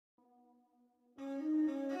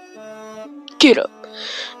Get up.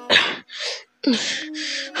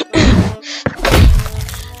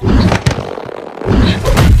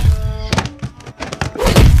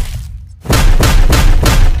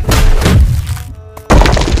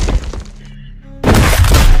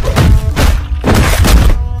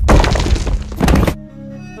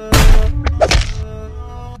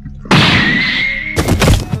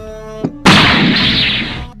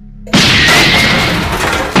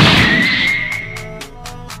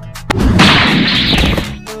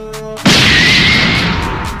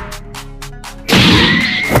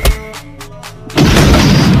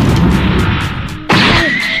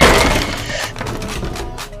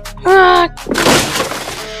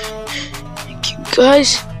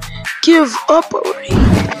 Guys, give up already.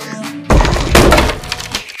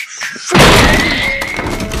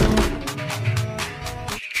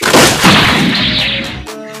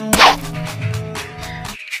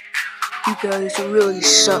 You guys really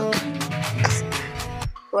suck.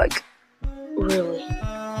 Like, really.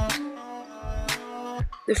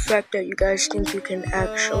 The fact that you guys think you can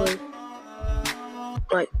actually,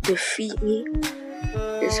 like, defeat me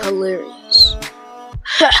is hilarious.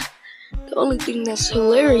 Ha! The only thing that's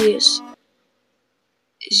hilarious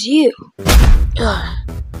is you.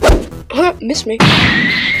 Miss me.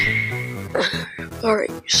 Alright,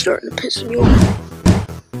 you're starting to piss me off.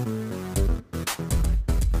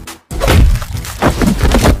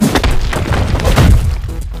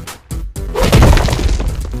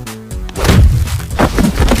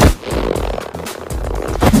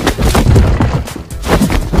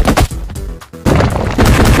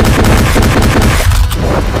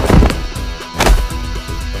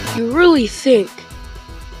 You really think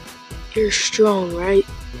you're strong, right?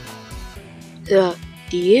 Do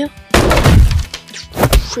you?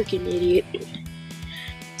 Freaking idiot.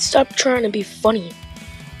 Stop trying to be funny.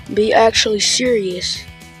 Be actually serious.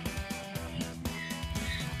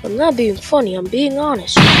 I'm not being funny, I'm being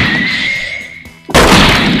honest.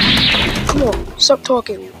 Come on, stop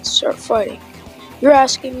talking, start fighting. You're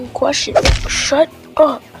asking me questions. Shut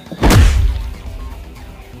up.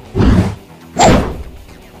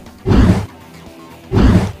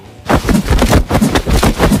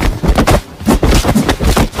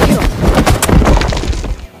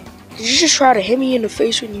 Did you just try to hit me in the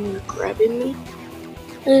face when you were grabbing me?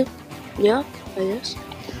 Yeah, I guess.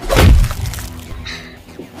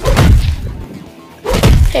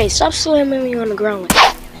 Hey, stop slamming me on the ground like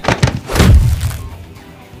that.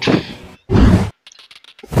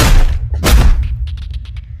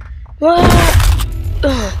 What?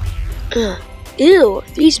 Ew,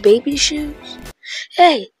 are these baby shoes?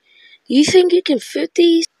 Hey, do you think you can fit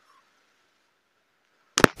these?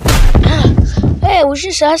 Hey, I was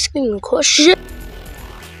just asking a question.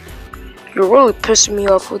 You're really pissing me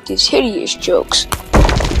off with these hideous jokes.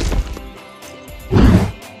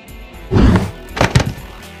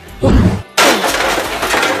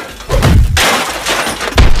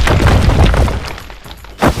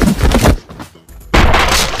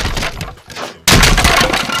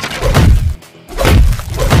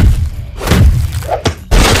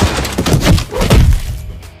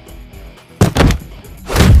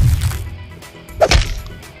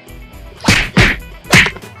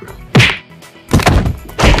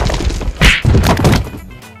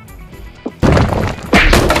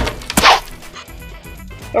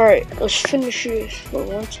 Alright, let's finish this for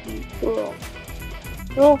once and for all.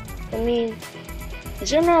 No, I mean, is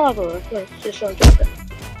there not like a reference to something?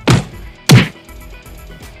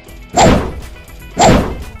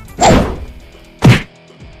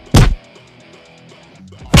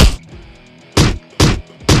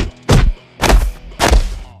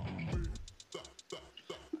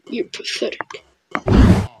 You're pathetic.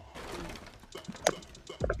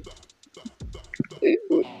 Wait,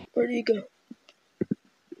 where do you go?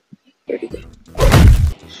 Where'd he go?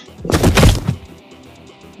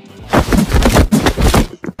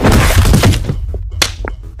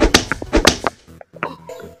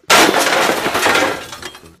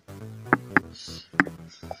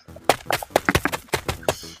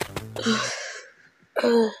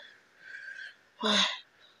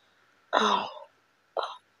 Oh,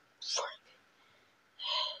 frick.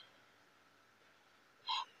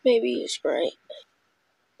 Maybe he's right.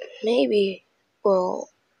 Maybe we're all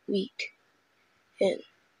weak and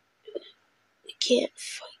we can't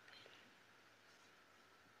fight.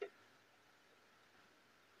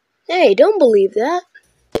 Hey, don't believe that.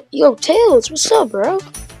 Yo, Tails, what's up, bro?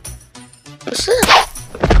 What's up?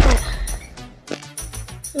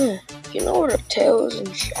 You know where the Tails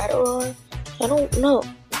and Shadow are? I don't know.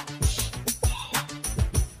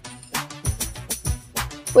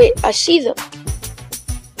 Wait, I see them.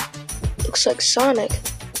 looks like Sonic.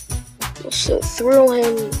 So threw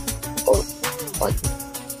him, or like,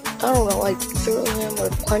 I don't know, like threw him or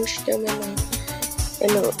punched him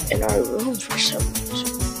in our room for some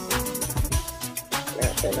reason.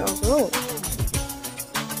 In our room.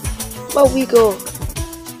 But we go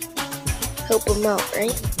help him out,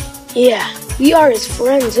 right? Yeah, we are his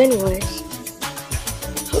friends anyways.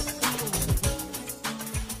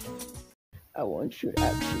 I want you to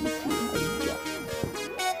actually see how you jump.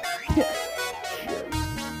 Yeah, sure.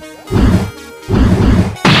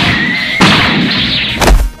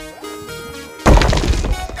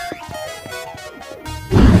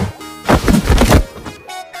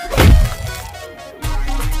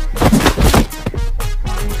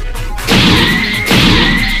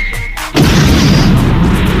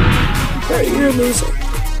 Hey, you're losing.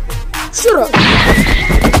 Shut up!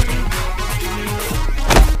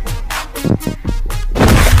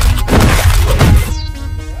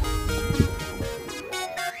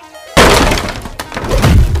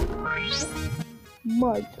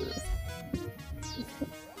 My turn.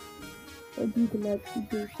 Like you can actually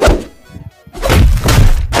do something.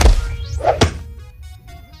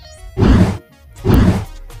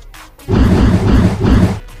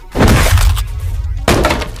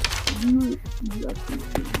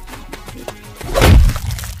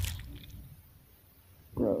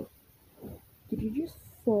 Bro, did you just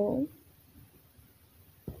fall?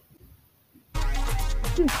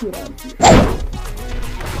 Just get out of here.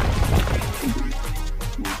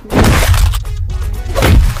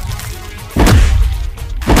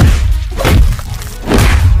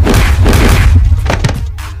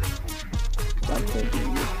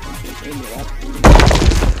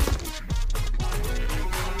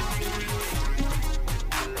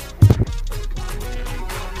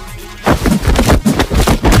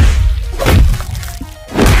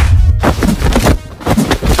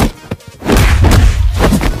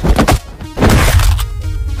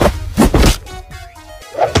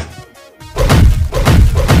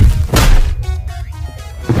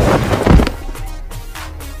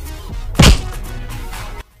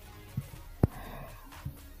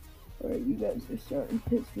 Alright, you guys are starting to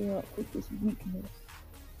piss me off with this weakness.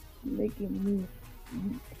 Making me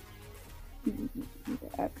weak. Giving me an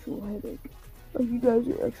actual headache. Like, you guys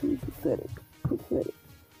are actually pathetic. Pathetic.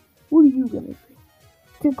 What are you gonna say?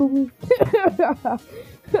 Tickle me?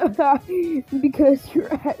 Because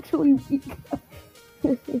you're actually weak.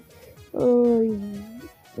 Oh, yeah.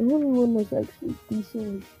 The only one that's actually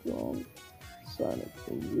decently strong, Sonic,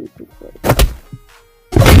 and you're pathetic.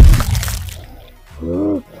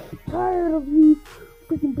 Tired of you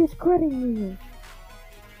freaking discrediting me.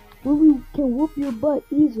 Well, we can whoop your butt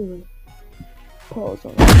easily. Pause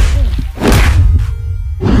on that.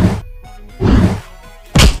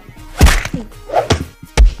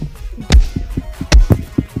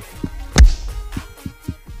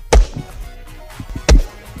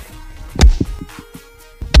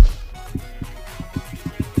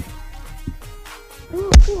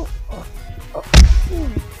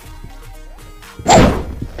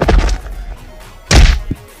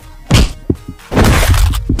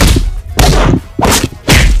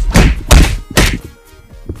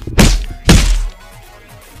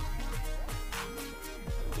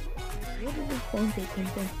 Where did this phone come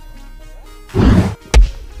from?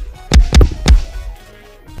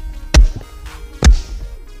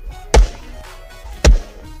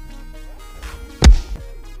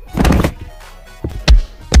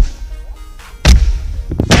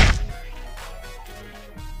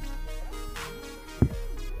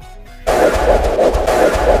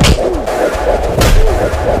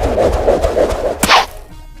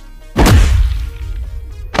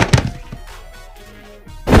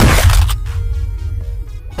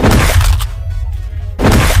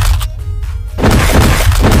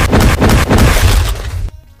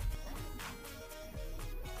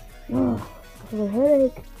 The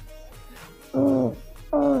headache.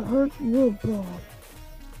 It hurts real bad.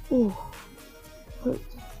 Oh,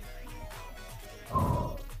 hurts.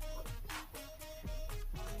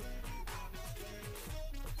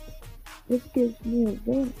 This gives me a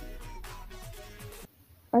vein.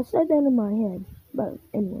 I said that in my head, but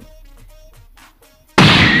anyway.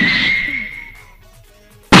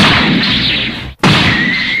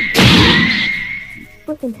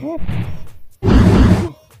 Freaking head.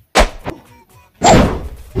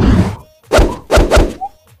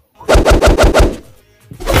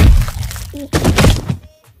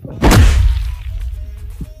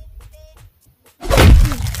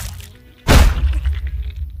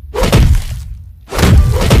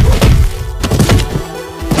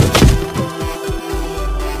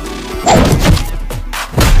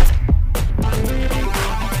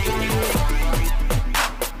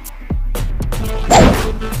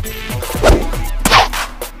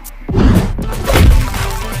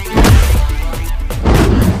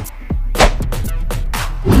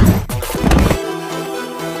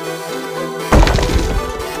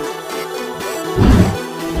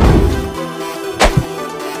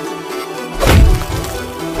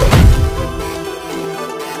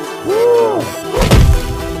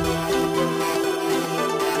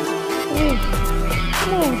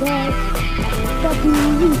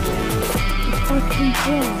 fucking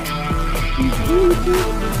bad. He's really good,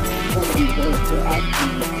 but he's also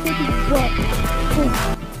actually pretty butt.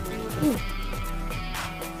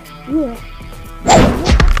 Yeah.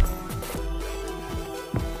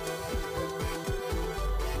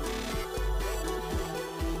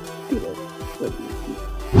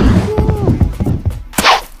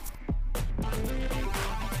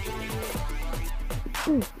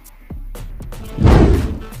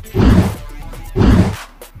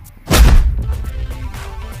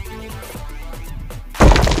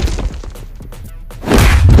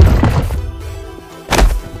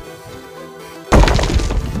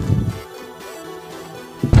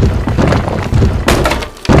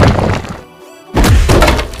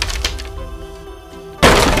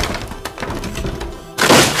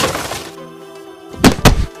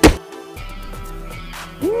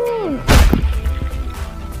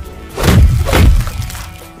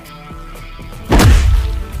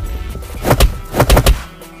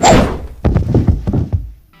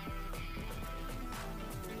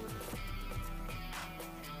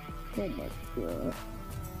 Oh my god.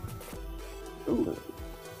 Ooh.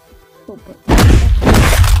 Oh my god.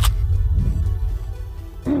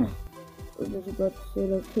 I was just about to say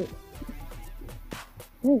that too.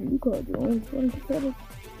 Hey, you called your own friend to tell us.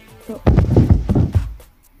 So.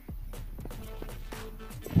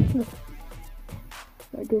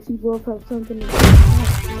 I guess you both have something to say.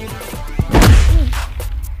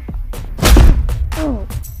 Oh.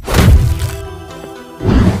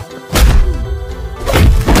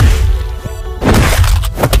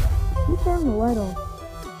 Turn the light on.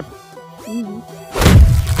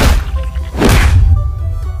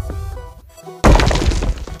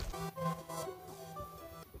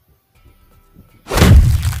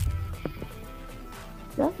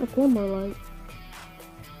 That's the camera light.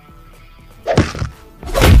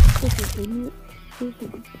 This is idiot. Do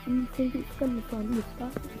you think it's gonna find the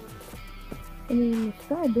sky? I mean, the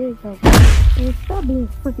sky does have. And stop being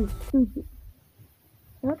freaking stupid.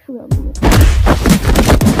 Actually, I'm being.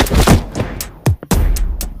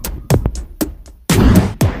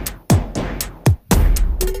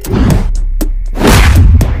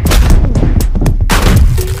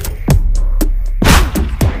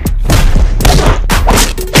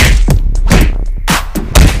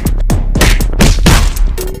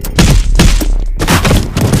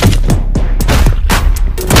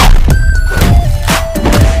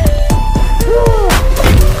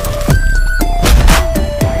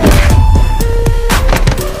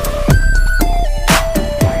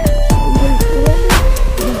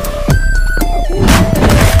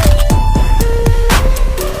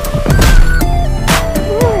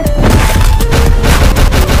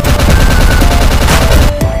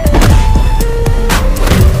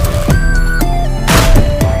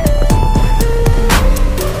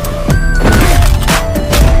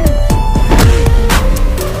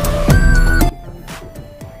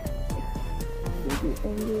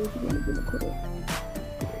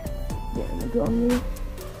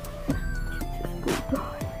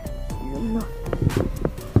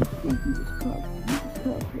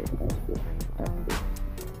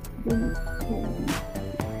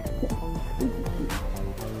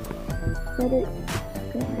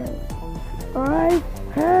 I've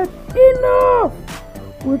had enough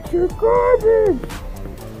with your garbage.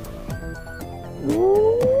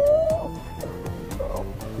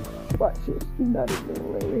 Watch this. You're not even gonna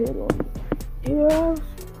lay your head on me. Yes,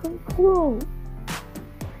 come close.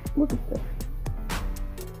 Look at that.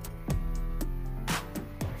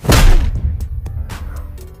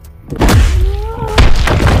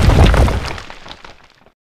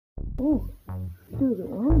 Oh, through the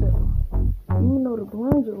window. Even though the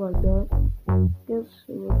blinds are like that, guess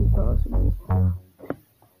it would be possible.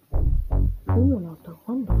 Even out the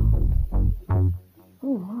window.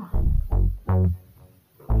 Oh my.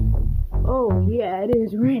 Oh yeah, it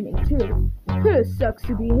is raining too. It sucks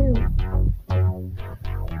to be him.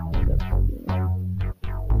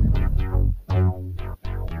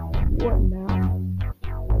 What now?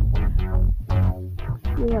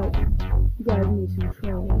 Yeah, you guys need some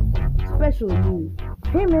training. Especially you.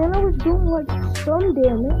 Hey man, I was doing like some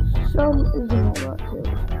damage. Some isn't a lot too.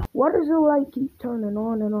 Why does the light keep turning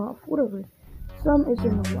on and off? Whatever. Some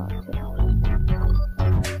isn't a lot too.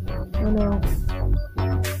 I know.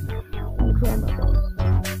 I'm trying my best.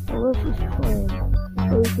 Well, let's just train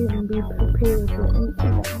so we can be prepared for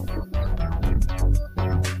anything that happens.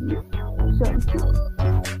 Yeah, something too.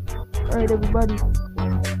 Alright everybody.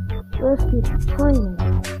 Let's get training.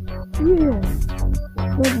 Yeah.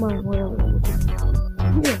 Don't mind whatever we're doing.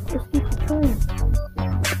 Yeah, let's get the train.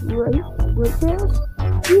 Right? Right, guys?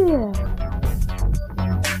 Yeah.